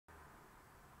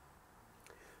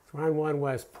We're on one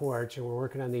west porch and we're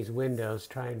working on these windows,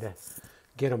 trying to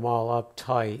get them all up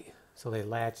tight so they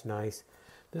latch nice.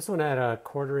 This one had a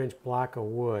 1/4-inch block of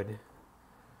wood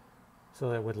so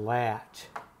that it would latch.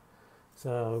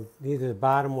 So neither the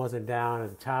bottom wasn't down or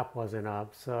the top wasn't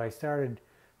up. So I started,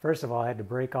 first of all, I had to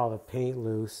break all the paint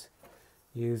loose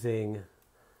using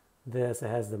this. It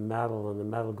has the metal, and the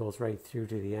metal goes right through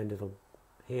to the end of the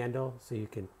handle, so you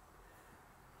can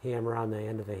hammer on the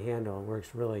end of the handle. It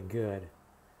works really good.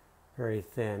 Very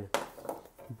thin.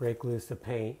 Break loose the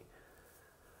paint.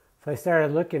 So I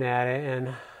started looking at it,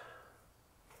 and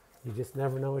you just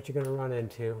never know what you're going to run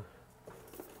into.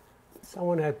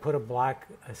 Someone had put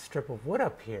a strip of wood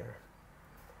up here.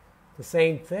 The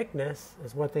same thickness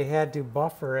as what they had to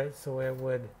buffer it so it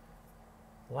would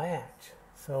latch.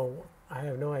 So I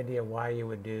have no idea why you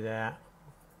would do that.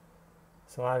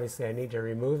 So obviously I need to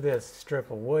remove this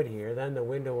strip of wood here. Then the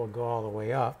window will go all the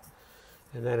way up.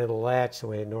 And then it'll latch the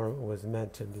way it was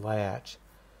meant to latch.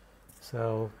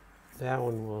 So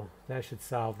that should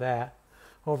solve that.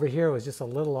 Over here was just a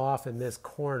little off in this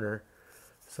corner.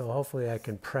 So hopefully I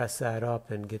can press that up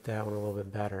and get that one a little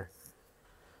bit better.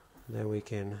 Then we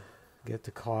can get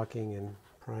to caulking and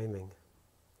priming.